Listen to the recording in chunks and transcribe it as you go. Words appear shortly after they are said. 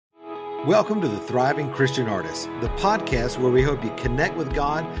Welcome to the Thriving Christian Artist, the podcast where we hope you connect with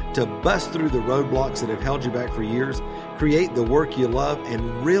God to bust through the roadblocks that have held you back for years, create the work you love,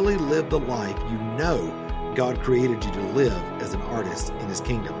 and really live the life you know God created you to live as an artist in His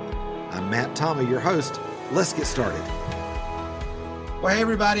kingdom. I'm Matt Thomas, your host. Let's get started. Well, hey,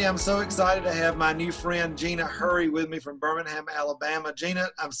 everybody. I'm so excited to have my new friend, Gina Hurry, with me from Birmingham, Alabama. Gina,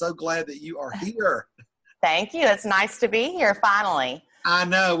 I'm so glad that you are here. Thank you. It's nice to be here finally. I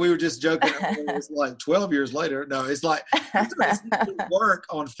know. We were just joking. It's like 12 years later. No, it's like I started work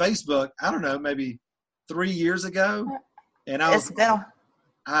on Facebook, I don't know, maybe 3 years ago. And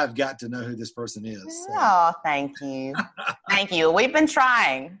I've got to know who this person is. So. Oh, thank you. Thank you. We've been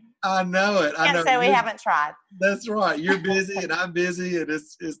trying. I know it. I know. So we haven't tried. That's right. You're busy and I'm busy and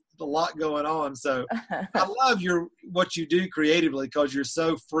it's a lot going on. So I love what you do creatively because you're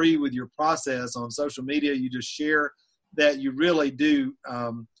so free with your process on social media. You just share that you really do.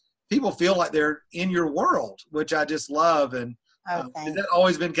 People feel like they're in your world, which I just love. And has that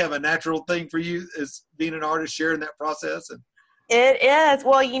always been kind of a natural thing for you as being an artist, sharing that process? And it is.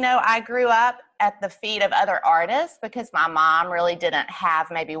 Well, I grew up at the feet of other artists because my mom really didn't have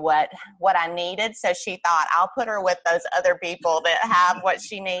maybe what I needed. So she thought, I'll put her with those other people that have what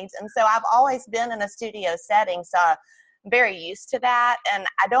she needs. And so I've always been in a studio setting. So I'm very used to that. And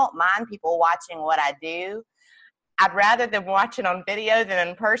I don't mind people watching what I do. I'd rather them watch it on video than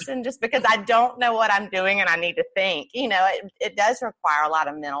in person just because I don't know what I'm doing and I need to think. It does require a lot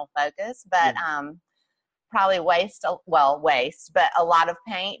of mental focus, but probably waste, but a lot of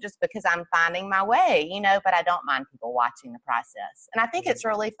paint just because I'm finding my way, but I don't mind people watching the process. And I think it's a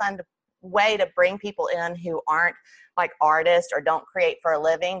really fun way to bring people in who aren't like artists or don't create for a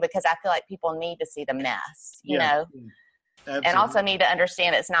living because I feel like people need to see the mess, you know? Absolutely. And also need to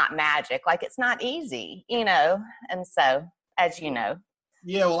understand it's not magic. Like it's not easy, and so, as you know.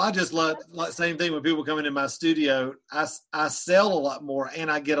 Yeah, well, I just love same thing when people come into my studio. I sell a lot more and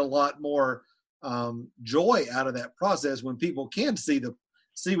I get a lot more joy out of that process when people can see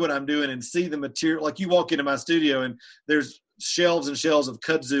what I'm doing and see the material. Like you walk into my studio and there's shelves and shelves of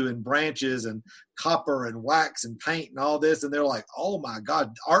kudzu and branches and copper and wax and paint and all this. And they're like, oh my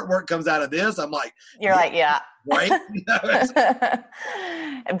God, artwork comes out of this. I'm like, you're like, yeah. Right.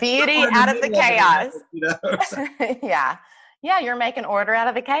 Beauty out of the chaos. So. Yeah. You're making order out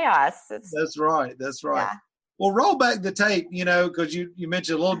of the chaos. That's right. Yeah. Well, roll back the tape, because you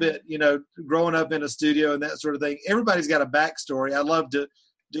mentioned a little bit, growing up in a studio and that sort of thing. Everybody's got a backstory. I'd love to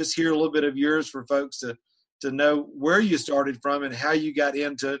just hear a little bit of yours for folks to know where you started from and how you got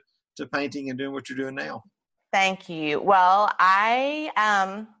into painting and doing what you're doing now. Thank you. Well, I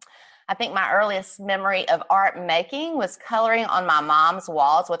think my earliest memory of art making was coloring on my mom's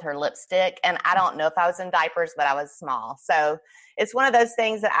walls with her lipstick. And I don't know if I was in diapers, but I was small. So it's one of those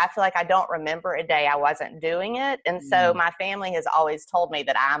things that I feel like I don't remember a day I wasn't doing it. And so my family has always told me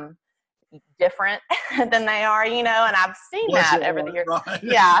that I'm different than they are, and I've seen that over the years. Right.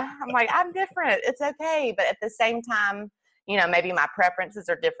 Yeah. I'm like, I'm different. It's okay. But at the same time, maybe my preferences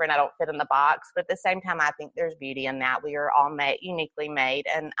are different. I don't fit in the box, but at the same time, I think there's beauty in that. We are all uniquely made.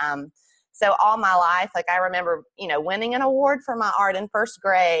 And so all my life, like I remember, winning an award for my art in first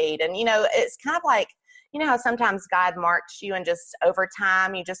grade. And, it's kind of like, how sometimes God marks you and just over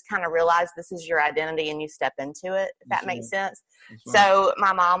time, you just kind of realize this is your identity and you step into it, if that makes sense. So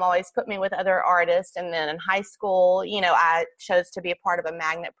my mom always put me with other artists. And then in high school, I chose to be a part of a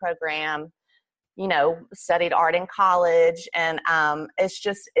magnet program, studied art in college. And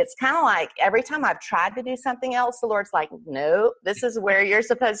it's kind of like every time I've tried to do something else, the Lord's like, no, this is where you're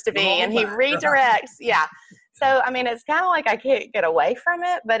supposed to be. And He redirects. Yeah. So, it's kind of like I can't get away from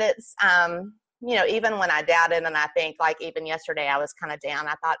it, but it's, even when I doubted and I think like even yesterday I was kind of down,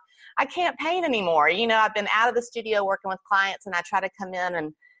 I thought I can't paint anymore. I've been out of the studio working with clients and I try to come in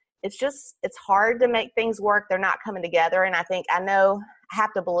and it's hard to make things work. They're not coming together. And I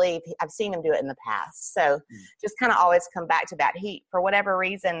have to believe I've seen Him do it in the past. So just kind of always come back to that. For whatever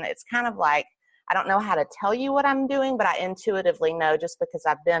reason, it's kind of like, I don't know how to tell you what I'm doing, but I intuitively know just because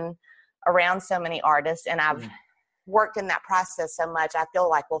I've been around so many artists and I've worked in that process so much, I feel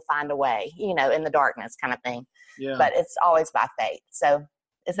like we'll find a way, in the darkness kind of thing. Yeah. But it's always by faith. So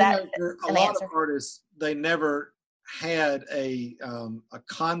is that a lot of artists, they never had a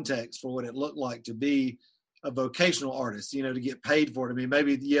context for what it looked like to be a vocational artist, to get paid for it.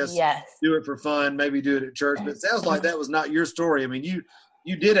 Maybe, yes, do it for fun, maybe do it at church, but it sounds like that was not your story.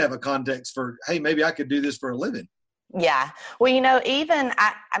 You did have a context for, hey, maybe I could do this for a living. Yeah. Well, even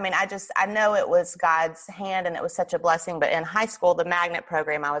I know it was God's hand and it was such a blessing, but in high school, the magnet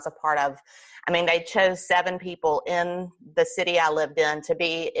program I was a part of, they chose 7 people in the city I lived in to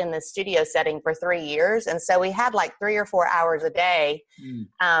be in the studio setting for 3 years. And so we had like 3 or 4 hours a day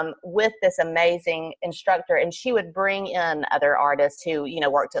with this amazing instructor, and she would bring in other artists who,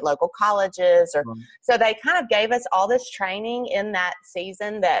 worked at local colleges so they kind of gave us all this training in that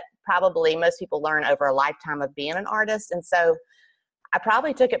season that probably most people learn over a lifetime of being an artist. And so I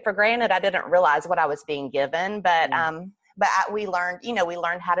probably took it for granted. I didn't realize what I was being given, but we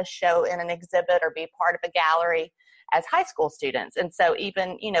learned how to show in an exhibit or be part of a gallery as high school students. And so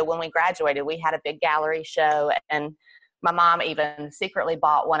even, when we graduated, we had a big gallery show, and my mom even secretly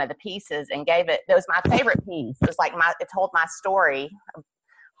bought one of the pieces and gave it. It was my favorite piece. It was like it told my story,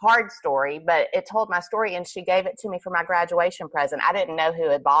 hard story, but it told my story, and she gave it to me for my graduation present. I didn't know who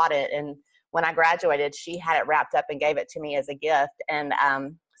had bought it. And when I graduated, she had it wrapped up and gave it to me as a gift. And,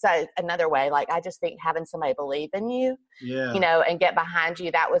 so another way, like, I just think having somebody believe in you, and get behind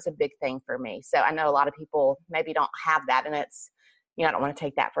you, that was a big thing for me. So I know a lot of people maybe don't have that, and it's, I don't want to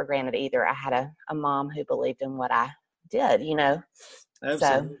take that for granted either. I had a mom who believed in what I did,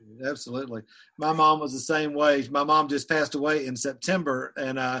 Absolutely. My mom was the same way. My mom just passed away in September,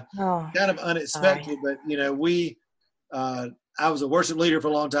 and kind of unexpected, but I was a worship leader for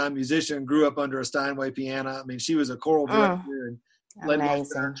a long time, musician, grew up under a Steinway piano. She was a choral director and led me in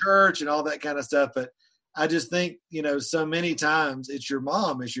our church and all that kind of stuff. But I just think, so many times it's your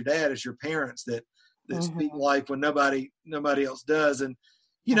mom, it's your dad, it's your parents that speak life when nobody else does. And,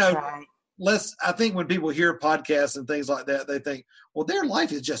 I think when people hear podcasts and things like that, they think, well, their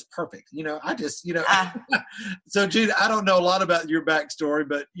life is just perfect. So Jude, I don't know a lot about your backstory,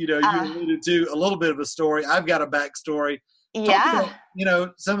 but, you alluded to a little bit of a story. I've got a backstory. Yeah.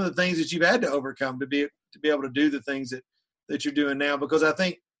 About, some of the things that you've had to overcome to be able to do the things that you're doing now, because I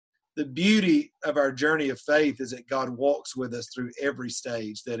think the beauty of our journey of faith is that God walks with us through every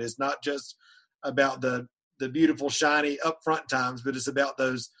stage. That is not just about the beautiful, shiny upfront times, but it's about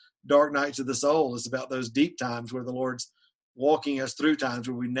those dark nights of the soul. It's about those deep times where the Lord's walking us through times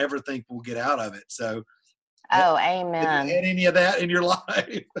where we never think we'll get out of it. So, amen. Did you add any of that in your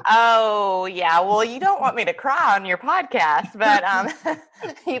life? Oh, yeah. Well, you don't want me to cry on your podcast, but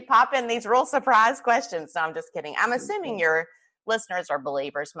you pop in these real surprise questions. So I'm just kidding. I'm assuming your listeners are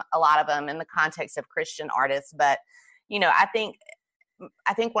believers, a lot of them in the context of Christian artists. But, I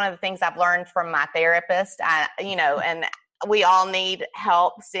think one of the things I've learned from my therapist, and we all need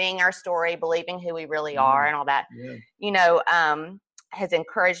help seeing our story, believing who we really are and all that, has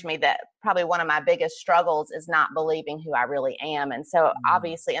encouraged me that probably one of my biggest struggles is not believing who I really am. And so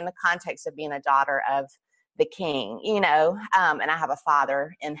obviously in the context of being a daughter of the King, and I have a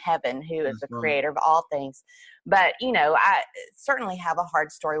Father in heaven who is the creator of all things. But, I certainly have a hard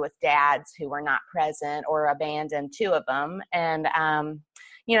story with dads who were not present or abandoned, 2 of them. And,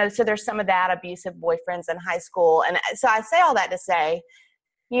 so there's some of that, abusive boyfriends in high school. And so I say all that to say,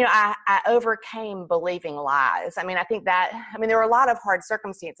 I overcame believing lies. I think there were a lot of hard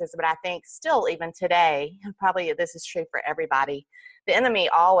circumstances, but I think still even today, and probably this is true for everybody, the enemy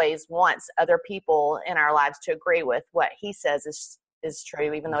always wants other people in our lives to agree with what he says is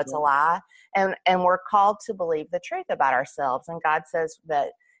true, even though it's a lie. And we're called to believe the truth about ourselves. And God says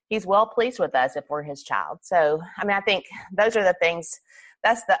that he's well pleased with us if we're his child. So, I think those are the things.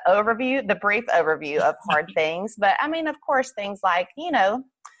 That's the overview, the brief overview of hard things. But of course, things like,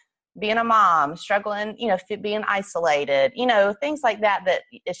 being a mom, struggling, being isolated, things like that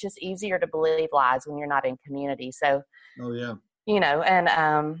it's just easier to believe lies when you're not in community. So, and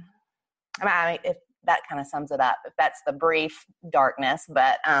if that kind of sums it up, if that's the brief darkness,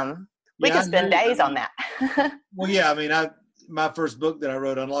 but we could spend days on that. Well, yeah, my first book that I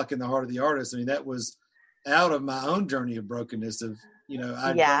wrote, Unlocking the Heart of the Artist, that was out of my own journey of brokenness of,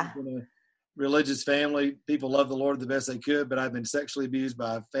 I'd been in a religious family. People loved the Lord the best they could, but I've been sexually abused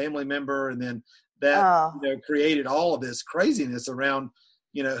by a family member. And then that, created all of this craziness around,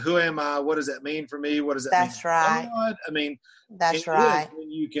 who am I? What does that mean for me? What does that mean? That's right. God? That's right.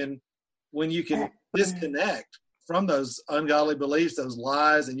 When you can disconnect from those ungodly beliefs, those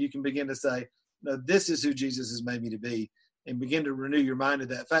lies, and you can begin to say, no, this is who Jesus has made me to be, and begin to renew your mind to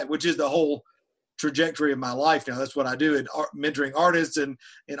that fact, which is the whole trajectory of my life now. That's what I do in mentoring artists and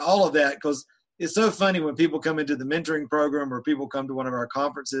all of that, because it's so funny when people come into the mentoring program or people come to one of our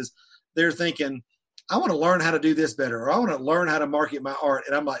conferences, they're thinking, I want to learn how to do this better, or I want to learn how to market my art.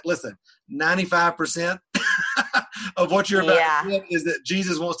 And I'm like, listen, 95% of what you're about to get is that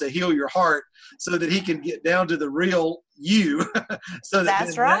Jesus wants to heal your heart so that he can get down to the real you so that,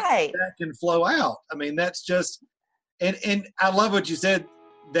 that can flow out. That's just And I love what you said,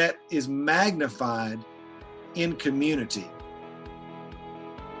 that is magnified in community.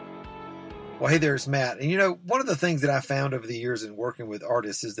 Well, hey there, it's Matt. And one of the things that I found over the years in working with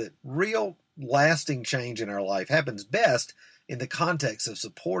artists is that real lasting change in our life happens best in the context of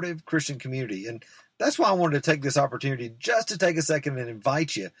supportive Christian community. And that's why I wanted to take this opportunity just to take a second and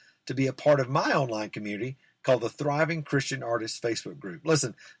invite you to be a part of my online community called the Thriving Christian Artists Facebook group.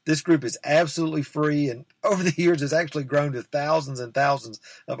 Listen, this group is absolutely free, and over the years has actually grown to thousands and thousands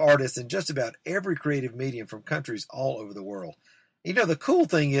of artists in just about every creative medium from countries all over the world. The cool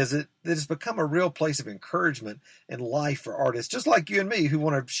thing is that it's become a real place of encouragement and life for artists, just like you and me, who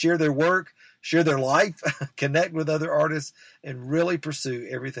want to share their work, share their life, connect with other artists, and really pursue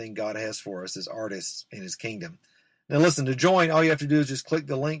everything God has for us as artists in His kingdom. Now, listen, to join, all you have to do is just click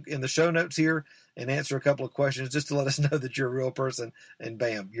the link in the show notes here and answer a couple of questions just to let us know that you're a real person, and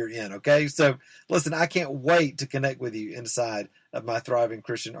bam, you're in, okay? So, listen, I can't wait to connect with you inside of my Thriving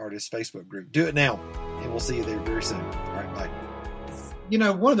Christian Artists Facebook group. Do it now, and we'll see you there very soon. All right, bye.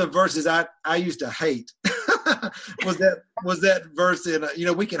 One of the verses I used to hate was that verse in,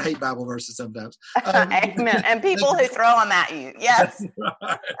 we can hate Bible verses sometimes. Amen. And people who throw them at you. Yes.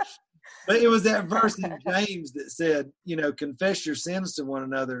 Right. But it was that verse in James that said, confess your sins to one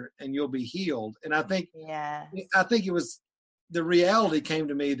another and you'll be healed. And I think it was, the reality came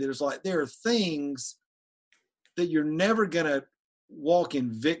to me that it was like, there are things that you're never going to walk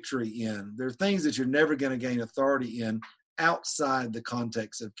in victory in. There are things that you're never going to gain authority in outside the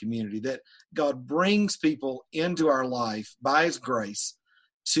context of community, that God brings people into our life by His grace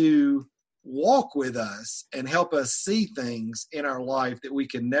to walk with us and help us see things in our life that we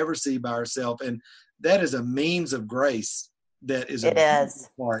can never see by ourselves. And that is a means of grace that is a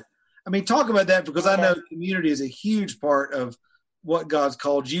part. I mean, talk about that, because I know community is a huge part of what God's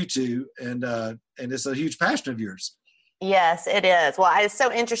called you to, and it's a huge passion of yours. Yes, it is. Well, it's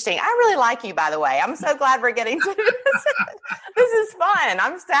so interesting. I really like you, by the way. I'm so glad we're getting to this. This is fun.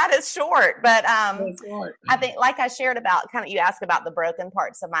 I'm sad it's short, but I think, like I shared about, you asked about the broken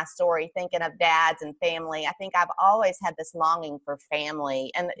parts of my story, thinking of dads and family. I think I've always had this longing for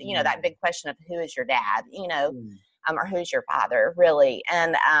family, and that big question of who is your dad, or who's your father, really.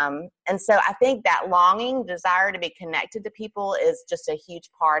 And so I think that longing, desire to be connected to people is just a huge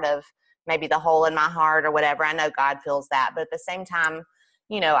part of maybe the hole in my heart or whatever. I know God feels that, but at the same time,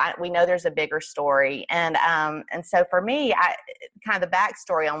 we know there's a bigger story. And so for me, kind of the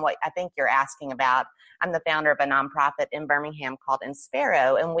backstory on what I think you're asking about, I'm the founder of a nonprofit in Birmingham called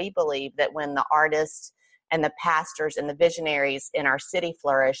Inspiro. And we believe that when the artists and the pastors and the visionaries in our city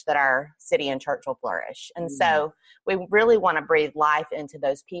flourish, that our city and church will flourish. And so we really want to breathe life into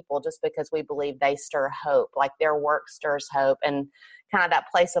those people, just because we believe they stir hope, like their work stirs hope, and kind of that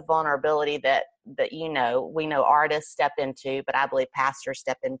place of vulnerability that we know artists step into, but I believe pastors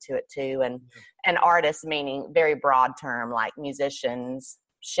step into it too. And artists, meaning very broad term, like musicians,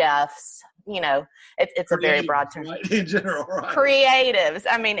 chefs, it's a very broad term. Right? In general, right. Creatives.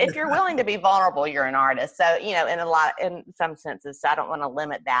 I mean, if you're willing to be vulnerable, you're an artist. So, in some senses, so I don't want to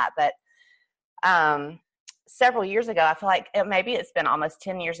limit that. But several years ago, I feel like maybe it's been almost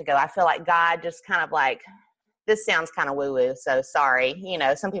 10 years ago, I feel like God just kind of like, this sounds kind of woo-woo, so sorry.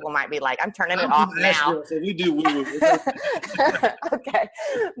 Some people might be like, I'm turning it off now. So we do woo-woo. Okay.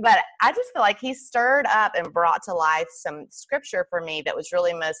 But I just feel like He stirred up and brought to life some scripture for me that was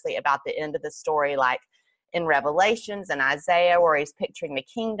really mostly about the end of the story, like in Revelations and Isaiah, where He's picturing the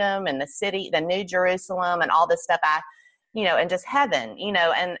kingdom and the city, the New Jerusalem, and all this stuff. And just heaven,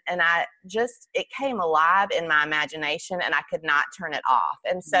 and I just, it came alive in my imagination, and I could not turn it off.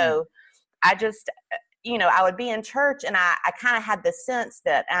 And so I just, I would be in church, and I kind of had this sense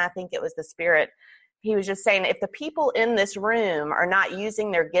that, and I think it was the Spirit, He was just saying, if the people in this room are not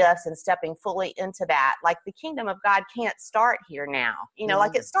using their gifts and stepping fully into that, like the kingdom of God can't start here now,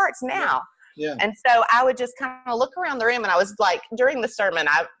 like it starts now. Yeah. And so I would just kind of look around the room, and I was like, during the sermon,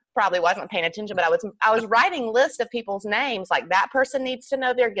 I probably wasn't paying attention, but I was writing lists of people's names, like that person needs to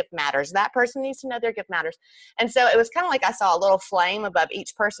know their gift matters. That person needs to know their gift matters. And so it was kind of like I saw a little flame above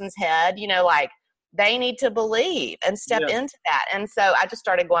each person's head, like, they need to believe and step into that. And so I just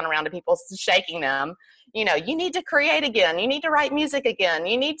started going around to people, shaking them, you need to create again. You need to write music again.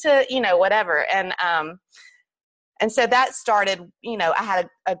 You need to, whatever. And so that started, I had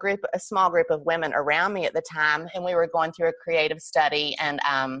a small group of women around me at the time, and we were going through a creative study and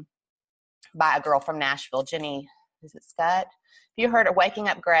by a girl from Nashville, Jenny, is it Scott? You heard her, Waking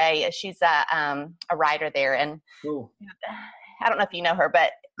Up Gray. She's a writer there. And cool. I don't know if you know her,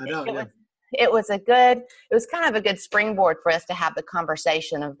 but I don't, it was kind of a good springboard for us to have the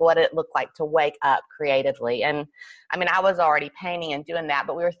conversation of what it looked like to wake up creatively. And I mean, I was already painting and doing that,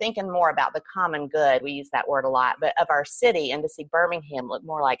 but we were thinking more about the common good. We use that word a lot, but of our city, and to see Birmingham look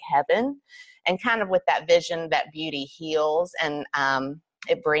more like heaven, and kind of with that vision that beauty heals, and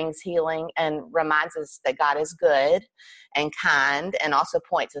it brings healing and reminds us that God is good and kind, and also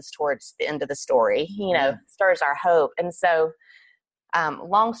points us towards the end of the story, stirs our hope. And so,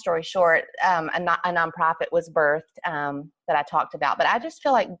 long story short, a nonprofit was birthed that I talked about. But I just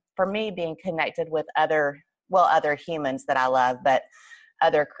feel like for me, being connected with other humans that I love, but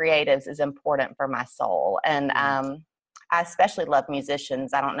other creatives is important for my soul. And I especially love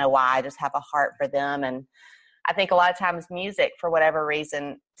musicians. I don't know why. I just have a heart for them. And I think a lot of times music, for whatever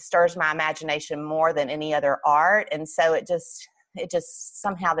reason, stirs my imagination more than any other art. And so it just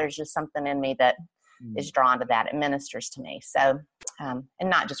somehow there's just something in me that is drawn to that. It ministers to me. So, and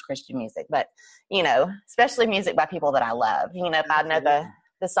not just Christian music, but, especially music by people that I love. If I know the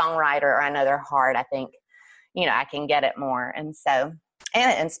songwriter or I know their heart, I think, I can get it more. And so,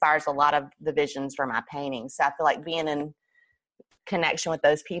 and it inspires a lot of the visions for my paintings. So I feel like being in connection with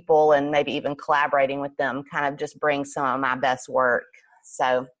those people and maybe even collaborating with them kind of just brings some of my best work.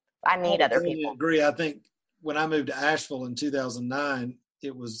 So I need other people. I agree. I think when I moved to Asheville in 2009,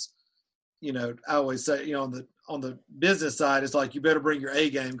 it was, I always say, on the business side, it's like, you better bring your A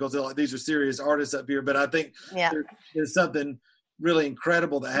game, because they're like, these are serious artists up here. But I think there's something really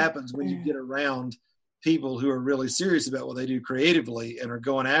incredible that happens when you get around people who are really serious about what they do creatively and are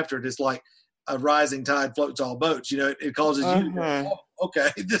going after it. It's like a rising tide floats all boats. It causes you to go, oh, okay,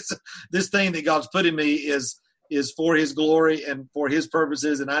 this thing that God's put in me is for his glory and for his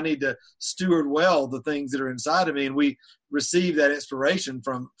purposes, and I need to steward well the things that are inside of me. And we receive that inspiration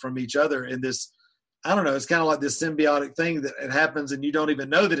from each other in this, I don't know, it's kind of like this symbiotic thing that it happens and you don't even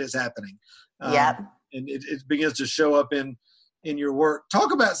know that it's happening. And it begins to show up in your work.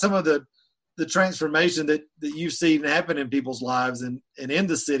 Talk about some of the transformation that you've seen happen in people's lives and in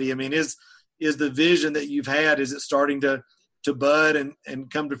the city. I mean, is the vision that you've had, is it starting to bud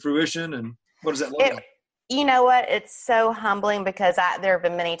and come to fruition? And what does that look like? You know what? It's so humbling, because there have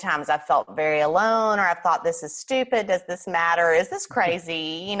been many times I've felt very alone, or I've thought, this is stupid. Does this matter? Is this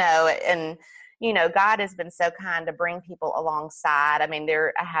crazy? And God has been so kind to bring people alongside. I mean,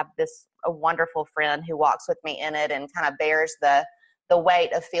 I have a wonderful friend who walks with me in it and kind of bears the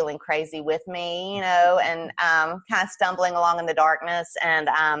weight of feeling crazy with me, and kind of stumbling along in the darkness. And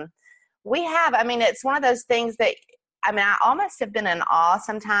it's one of those things that, I almost have been in awe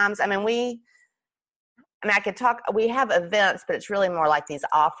sometimes. We have events, but it's really more like these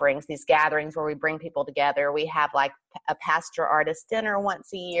offerings, these gatherings where we bring people together. We have like a pastor artist dinner once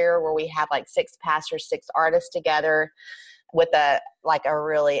a year where we have like 6 pastors, 6 artists together with a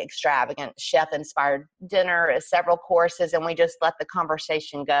really extravagant chef-inspired dinner, several courses, and we just let the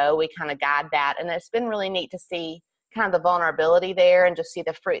conversation go. We kind of guide that. And it's been really neat to see kind of the vulnerability there and just see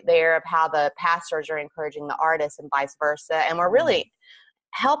the fruit there of how the pastors are encouraging the artists and vice versa. And we're really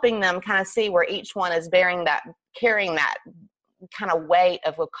helping them kind of see where each one is carrying that kind of weight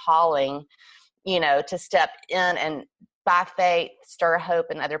of a calling, to step in and by faith stir hope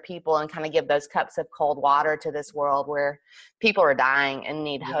in other people and kind of give those cups of cold water to this world where people are dying and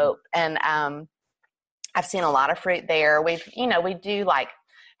need hope. And I've seen a lot of fruit there. We do like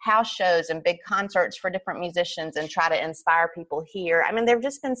house shows and big concerts for different musicians and try to inspire people here. There have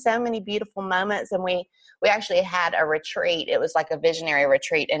just been so many beautiful moments, and we actually had a retreat. It was like a visionary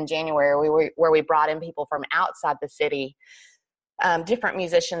retreat in January where we brought in people from outside the city, different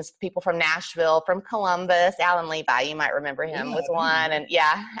musicians, people from Nashville, from Columbus. Alan Levi, you might remember him, was one. And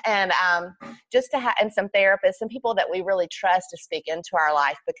just to have, and some therapists and people that we really trust to speak into our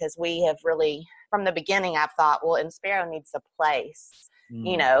life, because we have really, from the beginning, I've thought, well, Inspiro needs a place.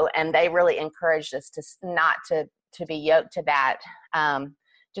 And they really encouraged us to not to be yoked to that,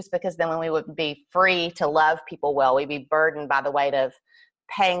 just because then when we would be free to love people well, we'd be burdened by the weight of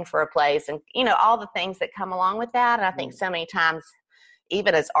paying for a place and, all the things that come along with that. And I think so many times,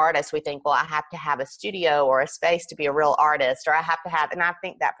 even as artists, we think, well, I have to have a studio or a space to be a real artist, or I have to have, and I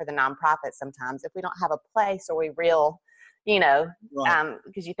think that for the nonprofit sometimes, if we don't have a place or we real,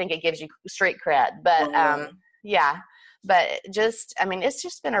 because you think it gives you street cred, but but just, it's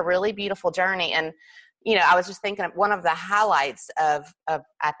just been a really beautiful journey. And, I was just thinking of one of the highlights of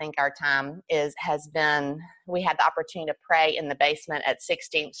I think our time has been, we had the opportunity to pray in the basement at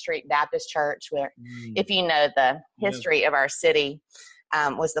 16th Street Baptist Church, where if you know the history of our city,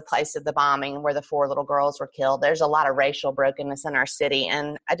 was the place of the bombing where the 4 little girls were killed. There's a lot of racial brokenness in our city.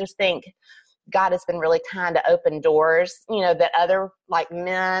 And I just think God has been really kind to open doors, that other like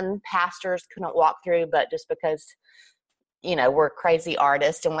men, pastors couldn't walk through, but just because, we're crazy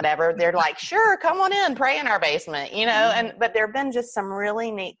artists and whatever, they're like, sure, come on in, pray in our basement, but there've been just some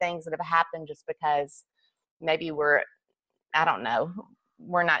really neat things that have happened just because maybe I don't know,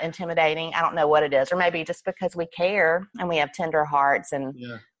 we're not intimidating. I don't know what it is, or maybe just because we care and we have tender hearts and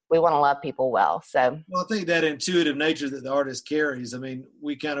we want to love people well. So, I think that intuitive nature that the artist carries, I mean,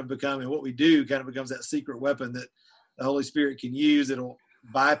 we kind of become, and what we do kind of becomes that secret weapon that the Holy Spirit can use. It'll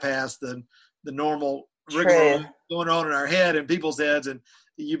bypass the normal rigmarole going on in our head and people's heads, and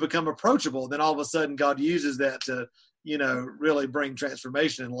you become approachable. Then all of a sudden God uses that to, really bring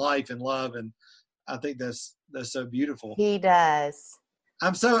transformation in life and love. And I think that's so beautiful. He does.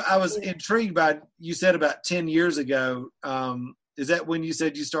 I was intrigued by, you said about 10 years ago. Is that when you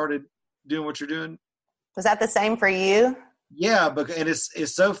said you started doing what you're doing? Was that the same for you? Yeah. And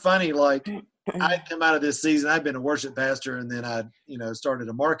it's so funny. Like I'd come out of this season, I'd been a worship pastor, and then I, started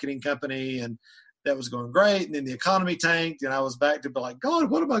a marketing company, and that was going great. And then the economy tanked, and I was back to be like, God,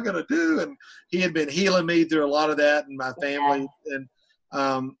 what am I going to do? And he had been healing me through a lot of that and my family. And,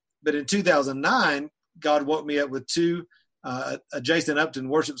 but in 2009, God woke me up with a Jason Upton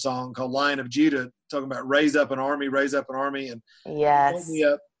worship song called Lion of Judah, talking about raise up an army. And yes, woke me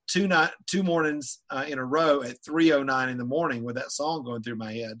up two mornings in a row at 3:09 in the morning with that song going through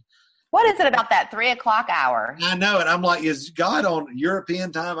my head. What is it about that 3 o'clock hour? I know it. I'm like, is God on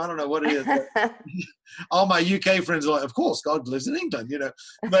European time? I don't know what it is. All my UK friends are like, of course, God lives in England,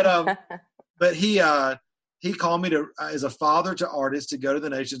 but he called me to, as a father to artists, to go to the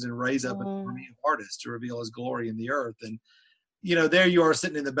nations and raise up an army of artists to reveal his glory in the earth. And, there you are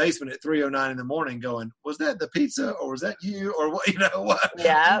sitting in the basement at 3:09 in the morning going, was that the pizza, or was that you, or what,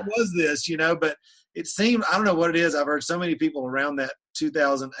 what was this, but it seemed, I don't know what it is. I've heard so many people around that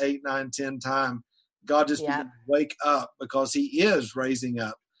 2008, 9, 10 time, God just began to wake up, because he is raising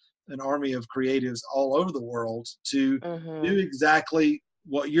up an army of creatives all over the world to do exactly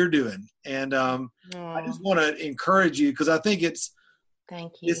what you're doing. And I just want to encourage you, because I think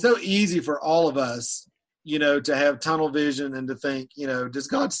thank you. It's so easy for all of us, to have tunnel vision and to think, does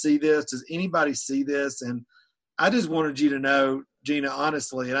God see this? Does anybody see this? And I just wanted you to know, Gina,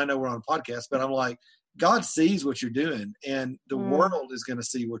 honestly, and I know we're on a podcast, but I'm like, God sees what you're doing, and the world is going to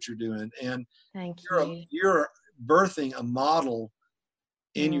see what you're doing. And thank you. You're birthing a model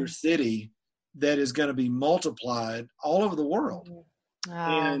in your city that is going to be multiplied all over the world. Oh.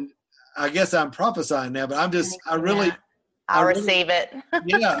 And I guess I'm prophesying now, but I'll receive it.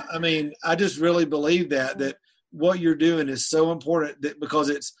 Yeah. I mean, I just really believe that what you're doing is so important, because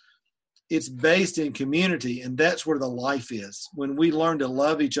it's based in community, and that's where the life is. When we learn to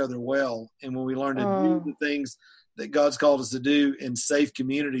love each other well, and when we learn to do the things that God's called us to do in safe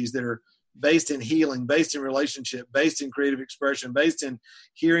communities that are based in healing, based in relationship, based in creative expression, based in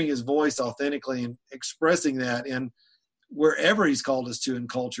hearing his voice authentically and expressing that in wherever he's called us to in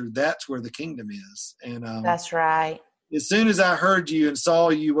culture, that's where the kingdom is. And that's right. As soon as I heard you and saw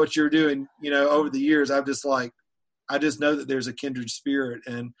you, what you're doing, over the years, I'm just like, I just know that there's a kindred spirit.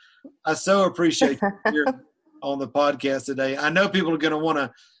 And I so appreciate you here on the podcast today. I know people are going to want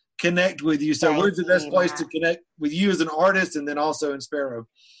to connect with you. So where's the best place to connect with you as an artist, and then also in Sparrow?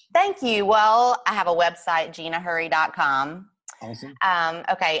 Thank you. Well, I have a website, GinaHurry.com. Awesome.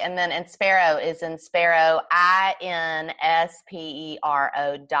 Okay. And then in Sparrow is in Sparrow,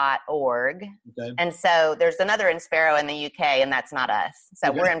 INSPERO.org. Okay. And so there's another in Sparrow in the UK, and that's not us.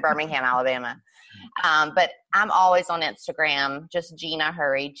 So we're in Birmingham, Alabama. But I'm always on Instagram, just Gina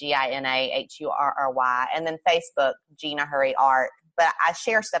Hurry, GINAHURRY, and then Facebook, Gina Hurry Art. But I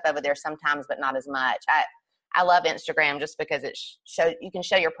share stuff over there sometimes, but not as much. I love Instagram just because you can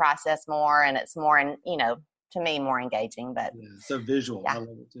show your process more, and it's more, to me, more engaging. But so visual. I love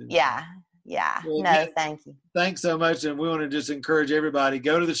it too. Yeah. Well, thank you. Thanks so much. And we want to just encourage everybody,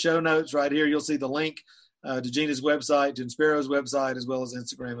 go to the show notes right here. You'll see the link to Gina's website, to Sparrow's website, as well as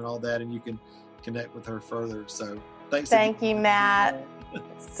Instagram and all that, and you can connect with her further. So thanks. Thank you, Matt.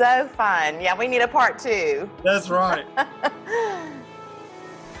 So fun. Yeah, we need a part 2. That's right.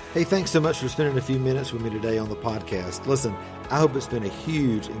 Hey, thanks so much for spending a few minutes with me today on the podcast. Listen, I hope it's been a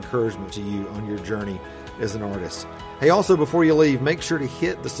huge encouragement to you on your journey as an artist. Hey, also, before you leave, make sure to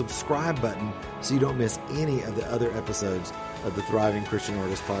hit the subscribe button so you don't miss any of the other episodes of the Thriving Christian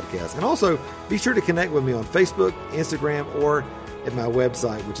Artist podcast. And also, be sure to connect with me on Facebook, Instagram, or at my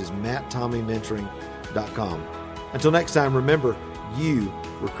website, which is matttommeymentoring.com. Until next time, remember, you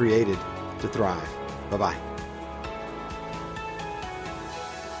were created to thrive. Bye-bye.